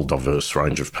a whole diverse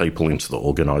range of people into the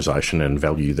organisation and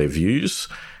value their views.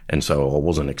 And so I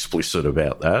wasn't explicit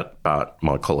about that, but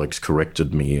my colleagues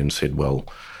corrected me and said, well,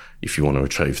 if you want to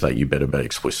achieve that, you better be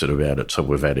explicit about it. So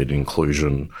we've added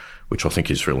inclusion, which I think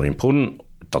is really important.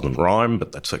 It Doesn't rhyme,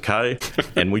 but that's okay.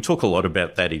 And we talk a lot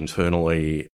about that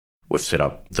internally. We've set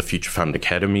up the Future Fund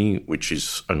Academy, which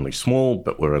is only small,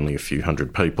 but we're only a few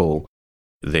hundred people.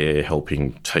 They're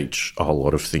helping teach a whole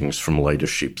lot of things from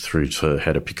leadership through to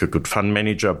how to pick a good fund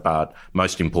manager. But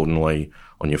most importantly,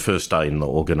 on your first day in the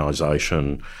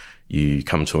organisation, you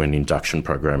come to an induction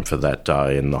program for that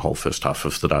day, and the whole first half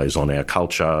of the day is on our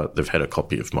culture. They've had a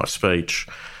copy of my speech,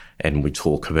 and we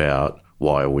talk about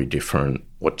why are we different,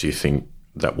 what do you think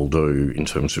that will do in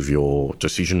terms of your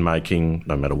decision-making,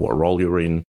 no matter what role you're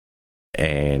in.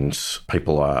 And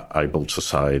people are able to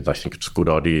say they think it's a good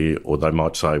idea, or they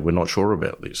might say, we're not sure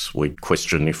about this. We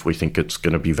question if we think it's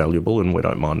going to be valuable, and we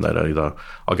don't mind that either.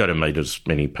 I go to meet as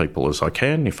many people as I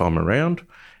can if I'm around,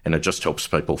 and it just helps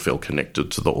people feel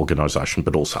connected to the organisation,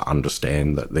 but also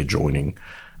understand that they're joining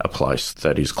a place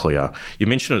that is clear. You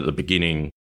mentioned at the beginning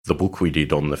the book we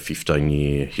did on the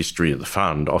 15-year history of the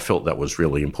fund. I felt that was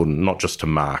really important, not just to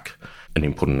mark an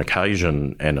important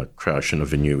occasion and a creation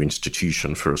of a new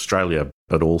institution for Australia,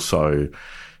 but also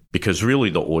because really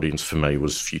the audience for me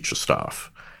was future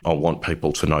staff. I want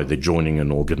people to know they're joining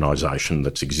an organisation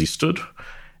that's existed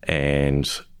and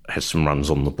has some runs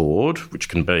on the board, which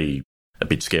can be a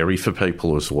bit scary for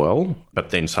people as well, but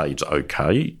then say it's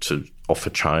okay to offer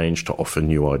change, to offer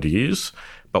new ideas.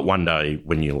 But one day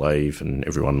when you leave, and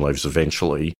everyone leaves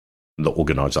eventually, the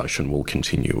organisation will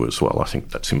continue as well. I think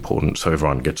that's important. So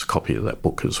everyone gets a copy of that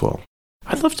book as well.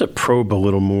 I'd love to probe a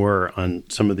little more on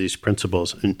some of these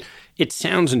principles. And it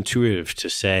sounds intuitive to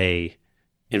say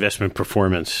investment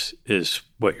performance is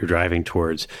what you're driving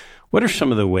towards. What are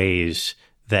some of the ways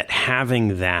that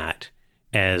having that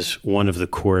as one of the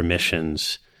core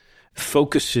missions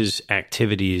focuses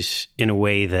activities in a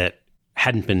way that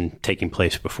hadn't been taking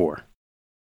place before?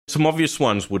 Some obvious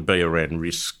ones would be around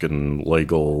risk and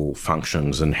legal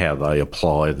functions and how they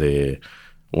apply their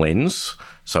lens.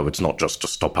 So it's not just to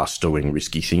stop us doing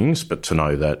risky things, but to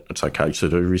know that it's okay to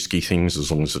do risky things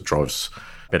as long as it drives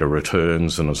better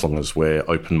returns and as long as we're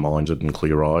open-minded and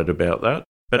clear-eyed about that.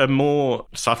 But a more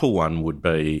subtle one would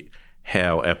be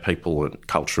how our people and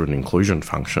culture and inclusion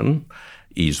function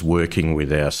is working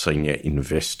with our senior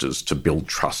investors to build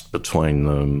trust between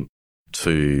them,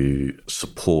 to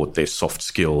support their soft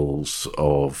skills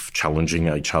of challenging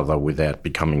each other without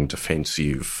becoming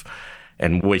defensive.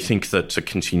 And we think that to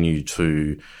continue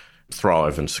to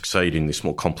thrive and succeed in this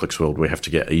more complex world, we have to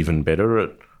get even better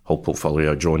at whole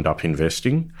portfolio joined up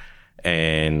investing.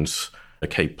 And a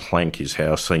key plank is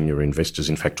how senior investors,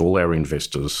 in fact, all our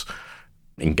investors,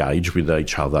 engage with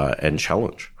each other and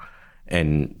challenge.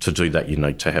 And to do that, you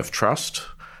need to have trust.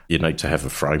 You need to have a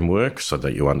framework so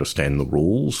that you understand the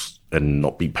rules and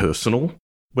not be personal.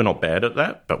 We're not bad at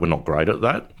that, but we're not great at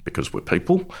that because we're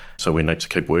people. So we need to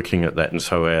keep working at that. And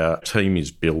so our team is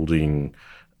building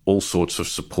all sorts of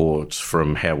supports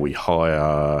from how we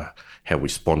hire, how we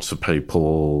sponsor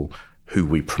people, who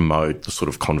we promote, the sort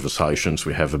of conversations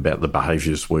we have about the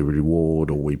behaviours we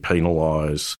reward or we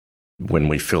penalise. When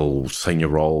we fill senior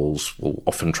roles, we'll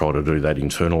often try to do that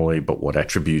internally, but what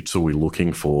attributes are we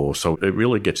looking for? So it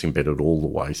really gets embedded all the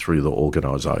way through the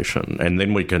organisation. And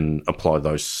then we can apply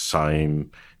those same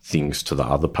things to the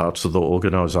other parts of the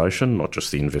organisation, not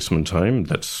just the investment team.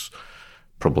 That's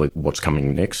probably what's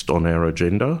coming next on our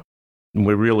agenda. And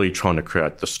we're really trying to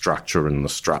create the structure and the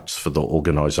struts for the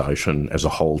organisation as a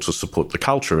whole to support the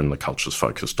culture, and the culture's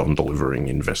focused on delivering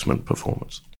investment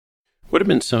performance. What have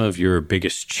been some of your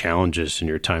biggest challenges in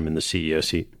your time in the CEO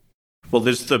seat? Well,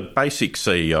 there's the basic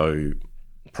CEO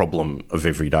problem of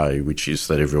every day, which is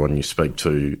that everyone you speak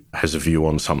to has a view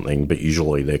on something, but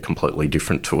usually they're completely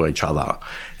different to each other,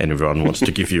 and everyone wants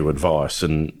to give you advice.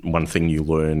 And one thing you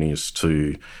learn is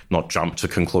to not jump to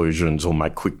conclusions or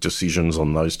make quick decisions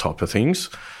on those type of things,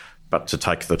 but to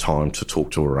take the time to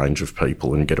talk to a range of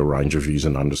people and get a range of views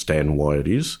and understand why it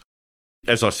is.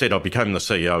 As I said, I became the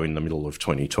CEO in the middle of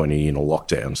 2020 in a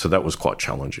lockdown, so that was quite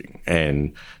challenging.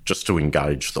 And just to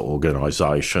engage the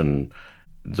organisation,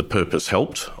 the purpose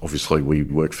helped. Obviously, we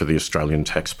work for the Australian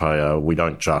taxpayer. We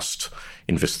don't just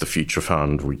invest the Future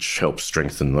Fund, which helps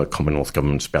strengthen the Commonwealth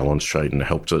Government's balance sheet and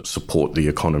helped it support the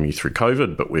economy through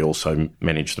COVID, but we also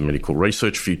manage the Medical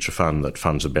Research Future Fund that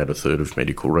funds about a third of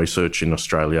medical research in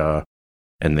Australia,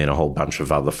 and then a whole bunch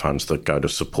of other funds that go to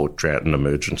support drought and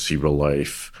emergency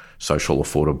relief, social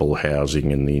affordable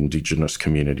housing and the Indigenous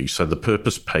community. So the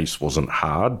purpose piece wasn't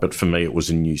hard, but for me it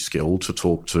was a new skill to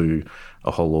talk to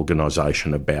a whole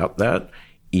organisation about that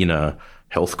in a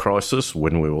health crisis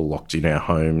when we were locked in our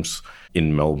homes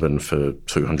in Melbourne for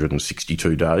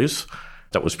 262 days.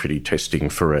 That was pretty testing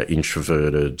for an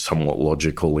introverted, somewhat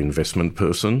logical investment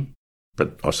person.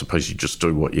 But I suppose you just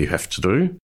do what you have to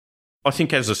do. I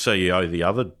think as a CEO, the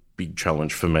other big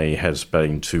challenge for me has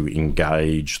been to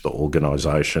engage the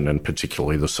organisation and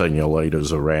particularly the senior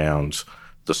leaders around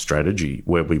the strategy,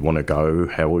 where we want to go,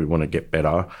 how we want to get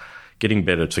better. Getting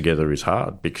better together is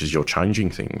hard because you're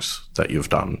changing things that you've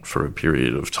done for a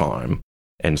period of time.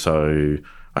 And so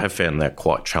I have found that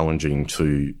quite challenging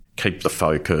to keep the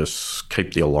focus,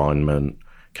 keep the alignment,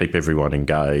 keep everyone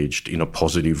engaged in a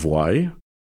positive way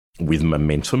with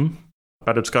momentum.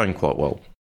 But it's going quite well.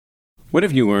 What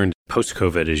have you learned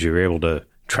post-COVID as you were able to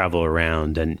travel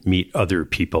around and meet other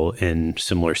people in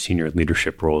similar senior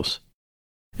leadership roles?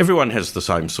 Everyone has the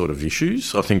same sort of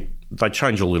issues. I think they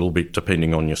change a little bit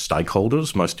depending on your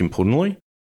stakeholders, most importantly,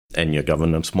 and your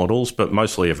governance models, but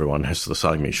mostly everyone has the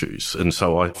same issues. And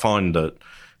so I find that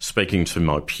speaking to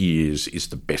my peers is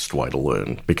the best way to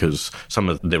learn because some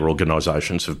of their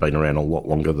organisations have been around a lot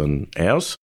longer than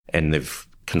ours and they've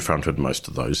confronted most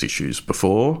of those issues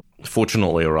before.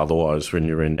 Fortunately or otherwise, when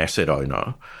you're an asset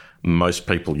owner, most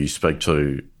people you speak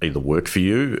to either work for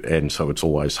you, and so it's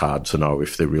always hard to know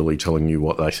if they're really telling you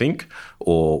what they think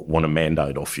or want a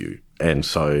mandate off you. And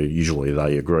so usually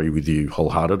they agree with you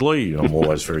wholeheartedly. I'm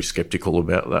always very sceptical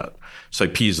about that. So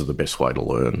peers are the best way to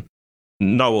learn.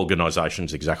 No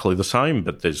organisation's exactly the same,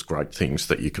 but there's great things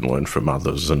that you can learn from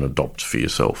others and adopt for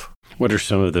yourself. What are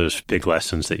some of those big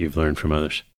lessons that you've learned from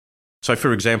others? So,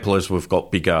 for example, as we've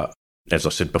got bigger, as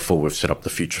I said before, we've set up the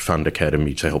Future Fund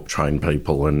Academy to help train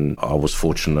people, and I was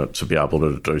fortunate to be able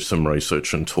to do some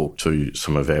research and talk to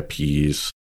some of our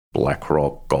peers.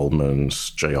 BlackRock,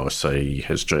 Goldman's, GIC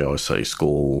has GIC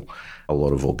School. A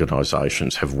lot of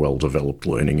organisations have well-developed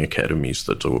learning academies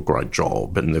that do a great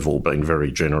job, and they've all been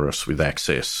very generous with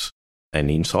access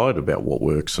and insight about what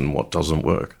works and what doesn't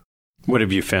work. What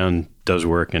have you found does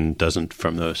work and doesn't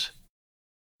from those?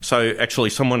 So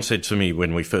actually someone said to me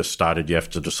when we first started, you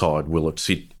have to decide, will it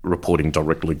sit reporting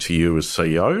directly to you as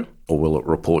CEO or will it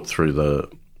report through the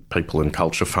people and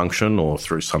culture function or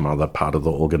through some other part of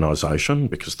the organisation,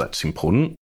 because that's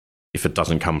important. If it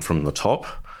doesn't come from the top,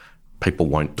 people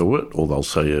won't do it or they'll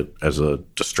see it as a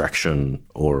distraction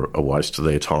or a waste of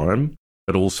their time.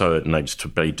 But also it needs to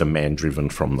be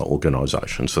demand-driven from the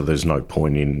organisation. So there's no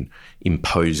point in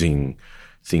imposing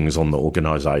things on the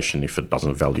organisation if it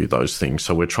doesn't value those things.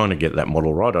 So we're trying to get that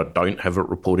model right. I don't have it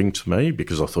reporting to me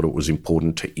because I thought it was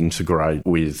important to integrate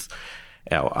with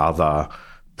our other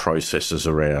processes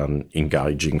around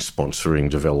engaging, sponsoring,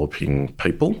 developing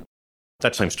people.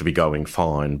 That seems to be going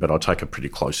fine, but I take a pretty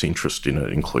close interest in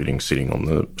it, including sitting on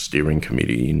the steering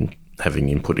committee and having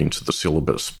input into the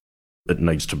syllabus. It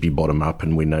needs to be bottom up,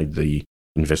 and we need the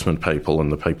investment people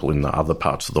and the people in the other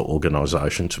parts of the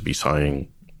organisation to be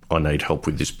saying, I need help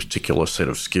with this particular set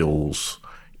of skills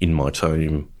in my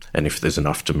team, and if there's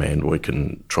enough demand, we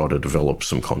can try to develop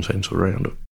some content around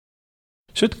it.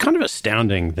 So it's kind of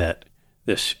astounding that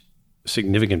this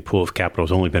significant pool of capital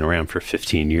has only been around for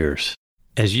 15 years.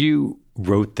 As you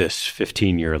wrote this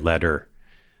 15-year letter,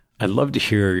 I'd love to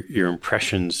hear your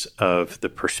impressions of the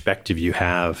perspective you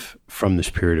have from this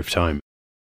period of time.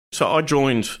 So I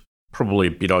joined probably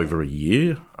a bit over a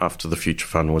year after the Future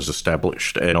Fund was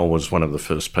established, and I was one of the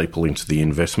first people into the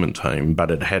investment team,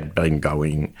 but it had been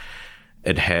going,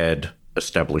 it had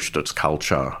established its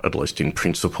culture, at least in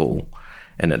principle,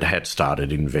 and it had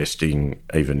started investing,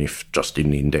 even if just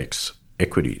in index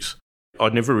equities. I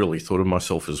never really thought of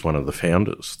myself as one of the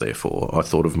founders, therefore. I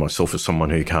thought of myself as someone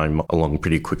who came along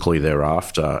pretty quickly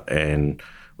thereafter and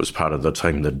was part of the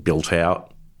team that built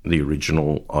out the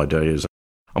original ideas.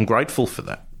 I'm grateful for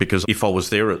that, because if I was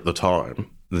there at the time,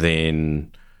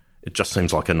 then it just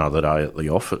seems like another day at the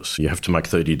office. You have to make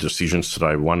 30 decisions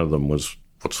today. One of them was,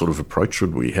 what sort of approach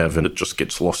should we have? And it just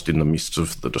gets lost in the midst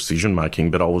of the decision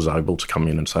making. But I was able to come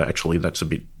in and say, actually, that's a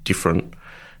bit different.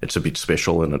 It's a bit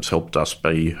special, and it's helped us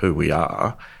be who we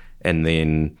are, and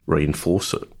then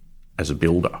reinforce it as a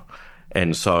builder.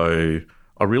 And so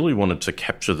I really wanted to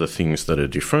capture the things that are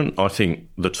different. I think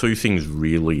the two things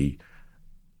really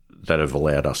that have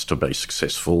allowed us to be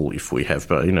successful, if we have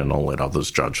been, and I'll let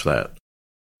others judge that.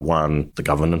 One, the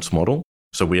governance model.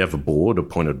 So we have a board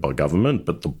appointed by government,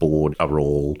 but the board are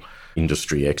all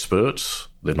industry experts.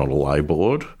 They're not a lay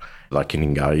board. They can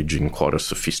engage in quite a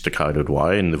sophisticated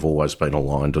way, and they've always been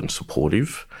aligned and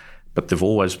supportive, but they've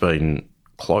always been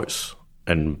close.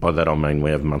 And by that I mean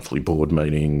we have monthly board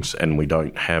meetings, and we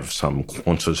don't have some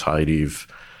quantitative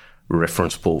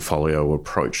reference portfolio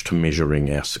approach to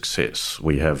measuring our success.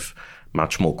 We have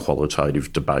much more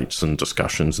qualitative debates and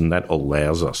discussions, and that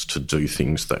allows us to do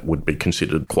things that would be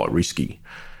considered quite risky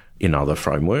in other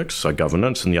frameworks, so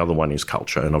governance, and the other one is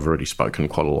culture, and I've already spoken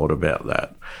quite a lot about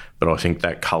that. But I think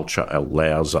that culture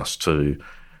allows us to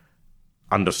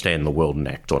understand the world and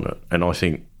act on it. And I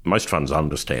think most funds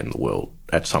understand the world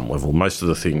at some level. Most of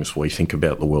the things we think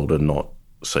about the world are not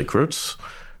secrets.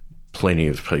 Plenty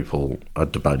of people are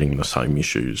debating the same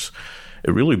issues.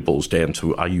 It really boils down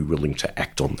to, are you willing to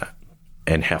act on that?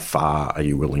 And how far are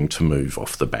you willing to move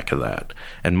off the back of that?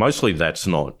 And mostly that's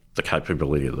not the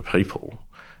capability of the people.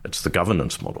 It's the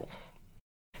governance model.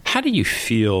 How do you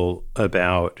feel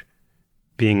about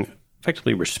being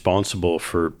effectively responsible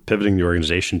for pivoting the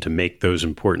organization to make those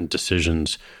important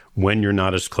decisions when you're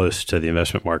not as close to the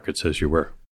investment markets as you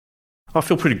were? I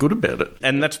feel pretty good about it.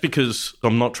 And that's because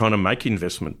I'm not trying to make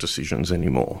investment decisions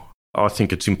anymore. I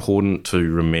think it's important to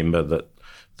remember that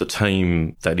the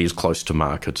team that is close to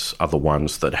markets are the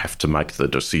ones that have to make the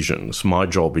decisions. My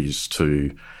job is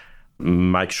to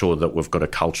make sure that we've got a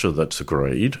culture that's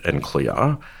agreed and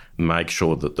clear, make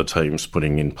sure that the team's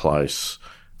putting in place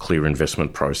clear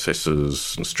investment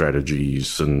processes and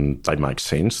strategies and they make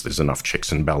sense. There's enough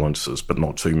checks and balances, but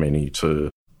not too many to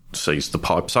seize the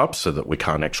pipes up so that we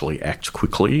can't actually act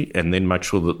quickly, and then make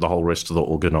sure that the whole rest of the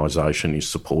organisation is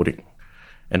supporting.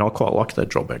 And I quite like that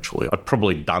job, actually. I've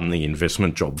probably done the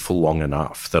investment job for long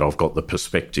enough that I've got the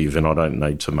perspective and I don't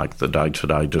need to make the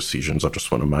day-to-day decisions. I just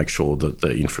want to make sure that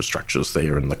the infrastructure's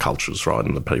there and the culture's right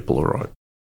and the people are right.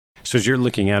 So as you're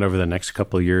looking out over the next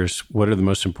couple of years, what are the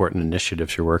most important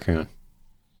initiatives you're working on?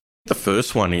 The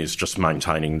first one is just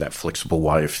maintaining that flexible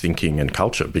way of thinking and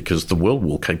culture, because the world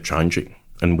will keep changing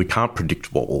and we can't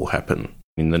predict what will happen.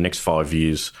 In the next 5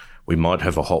 years, we might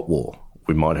have a hot war.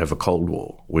 We might have a Cold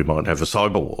War. We might have a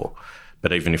cyber war.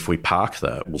 But even if we park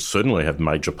that, we'll certainly have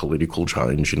major political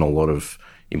change in a lot of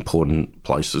important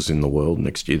places in the world.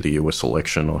 Next year, the US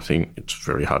election, I think it's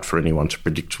very hard for anyone to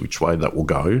predict which way that will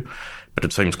go. But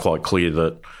it seems quite clear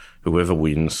that whoever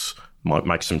wins might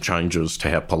make some changes to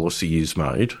how policy is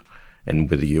made and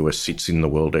where the US sits in the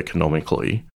world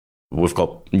economically. We've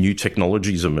got new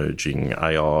technologies emerging,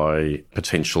 AI,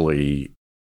 potentially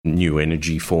new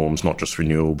energy forms, not just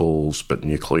renewables, but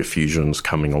nuclear fusion's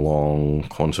coming along,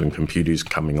 quantum computers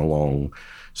coming along.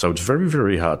 So it's very,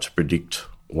 very hard to predict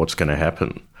what's going to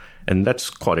happen. And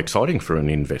that's quite exciting for an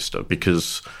investor,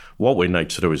 because what we need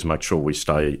to do is make sure we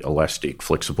stay elastic,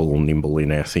 flexible, nimble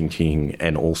in our thinking,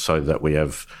 and also that we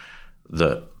have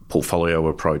the portfolio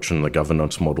approach and the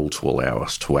governance model to allow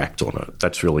us to act on it.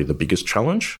 That's really the biggest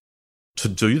challenge. To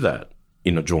do that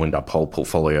in a joined up whole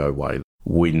portfolio way,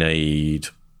 we need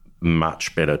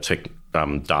much better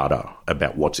data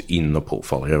about what's in the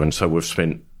portfolio. And so we've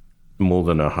spent more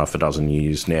than half a dozen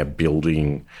years now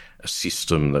building a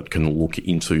system that can look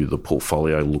into the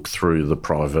portfolio, look through the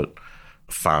private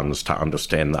funds to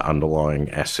understand the underlying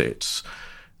assets,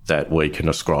 that we can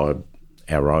ascribe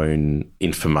our own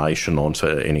information onto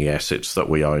any assets that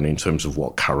we own in terms of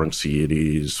what currency it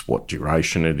is, what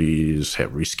duration it is, how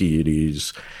risky it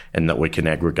is, and that we can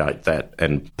aggregate that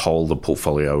and poll the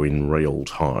portfolio in real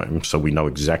time so we know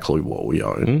exactly what we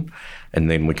own. And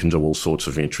then we can do all sorts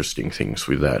of interesting things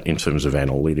with that in terms of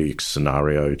analytics,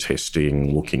 scenario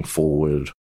testing, looking forward,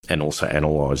 and also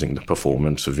analysing the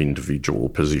performance of individual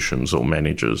positions or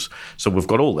managers. So we've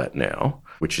got all that now,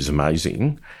 which is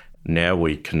amazing. Now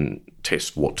we can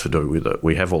test what to do with it.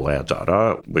 We have all our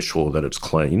data. We're sure that it's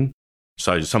clean.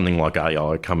 So something like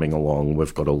AI coming along,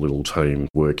 we've got a little team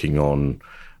working on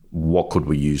what could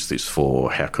we use this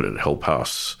for? How could it help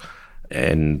us?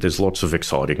 And there's lots of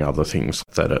exciting other things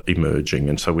that are emerging.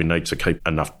 And so we need to keep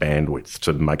enough bandwidth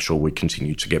to make sure we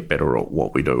continue to get better at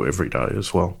what we do every day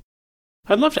as well.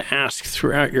 I'd love to ask,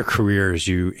 throughout your career, as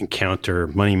you encounter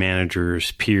money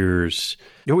managers, peers,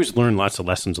 you always learn lots of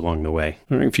lessons along the way.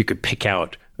 I wonder if you could pick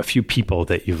out a few people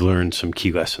that you've learned some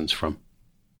key lessons from.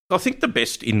 I think the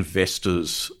best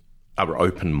investors are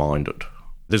open-minded.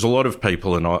 There's a lot of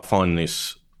people, and I find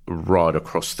this right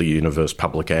across the universe,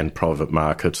 public and private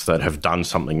markets, that have done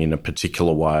something in a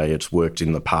particular way. It's worked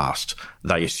in the past.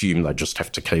 They assume they just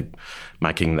have to keep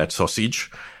making that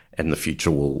sausage and the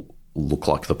future will look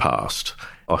like the past.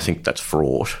 I think that's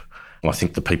fraught. I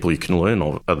think the people you can learn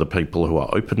of are the people who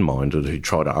are open-minded, who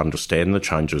try to understand the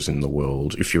changes in the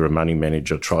world. If you're a money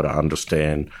manager, try to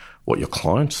understand what your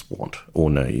clients want or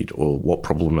need, or what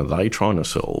problem are they trying to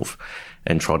solve,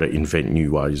 and try to invent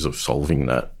new ways of solving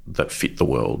that fit the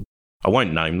world. I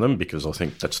won't name them because I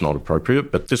think that's not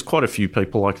appropriate, but there's quite a few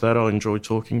people like that I enjoy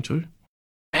talking to.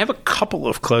 I have a couple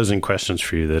of closing questions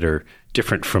for you that are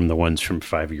different from the ones from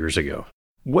 5 years ago.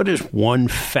 What is one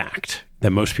fact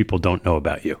that most people don't know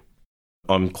about you?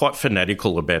 I'm quite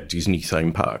fanatical about Disney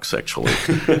theme parks, actually,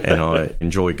 and I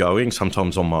enjoy going,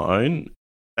 sometimes on my own.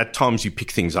 At times you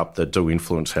pick things up that do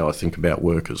influence how I think about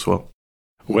work as well.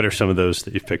 What are some of those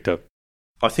that you've picked up?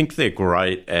 I think they're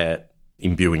great at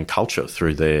imbuing culture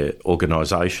through their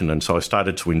organisation. And so I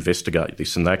started to investigate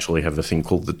this, and they actually have a thing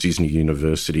called the Disney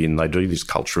University, and they do this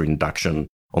culture induction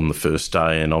on the first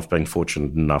day, and I've been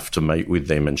fortunate enough to meet with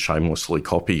them and shamelessly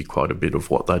copy quite a bit of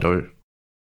what they do.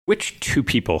 Which two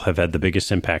people have had the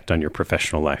biggest impact on your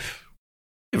professional life?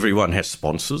 Everyone has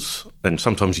sponsors, and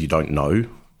sometimes you don't know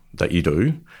that you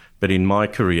do. But in my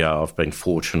career, I've been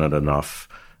fortunate enough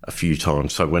a few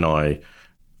times. So when I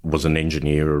was an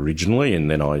engineer originally,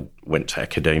 and then I went to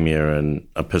academia, and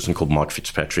a person called Mike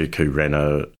Fitzpatrick, who ran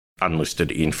a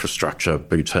unlisted infrastructure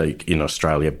boutique in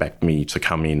Australia, backed me to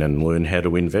come in and learn how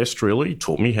to invest, really,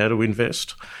 taught me how to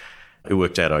invest. It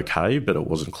worked out okay, but it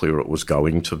wasn't clear it was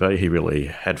going to be. He really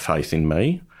had faith in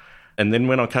me. And then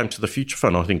when I came to the Future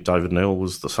Fund, I think David Neal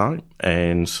was the same.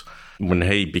 And when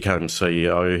he became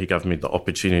CEO, he gave me the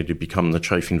opportunity to become the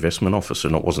Chief Investment Officer,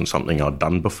 and it wasn't something I'd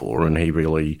done before, and he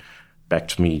really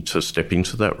backed me to step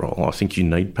into that role. I think you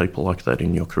need people like that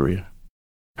in your career.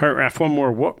 All right, Raph, one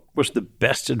more. What was the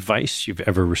best advice you've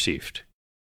ever received?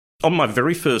 On my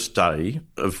very first day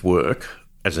of work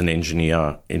as an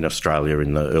engineer in Australia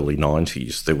in the early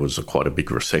 90s, there was quite a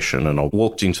big recession, and I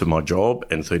walked into my job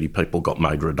and 30 people got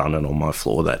made redundant on my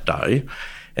floor that day.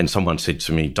 And someone said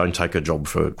to me, don't take a job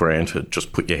for granted,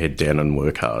 just put your head down and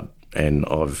work hard. And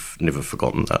I've never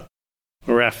forgotten that.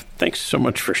 Well, Raph, thanks so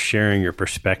much for sharing your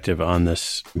perspective on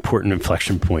this important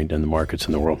inflection point in the markets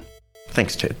in the world.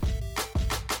 Thanks, Ted.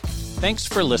 Thanks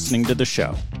for listening to the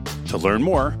show. To learn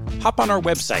more, hop on our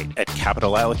website at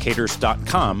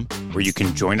capitalallocators.com, where you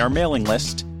can join our mailing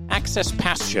list, access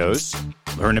past shows,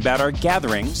 learn about our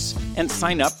gatherings, and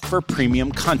sign up for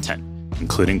premium content,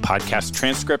 including podcast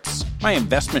transcripts, my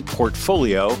investment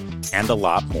portfolio, and a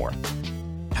lot more.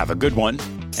 Have a good one,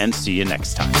 and see you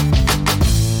next time.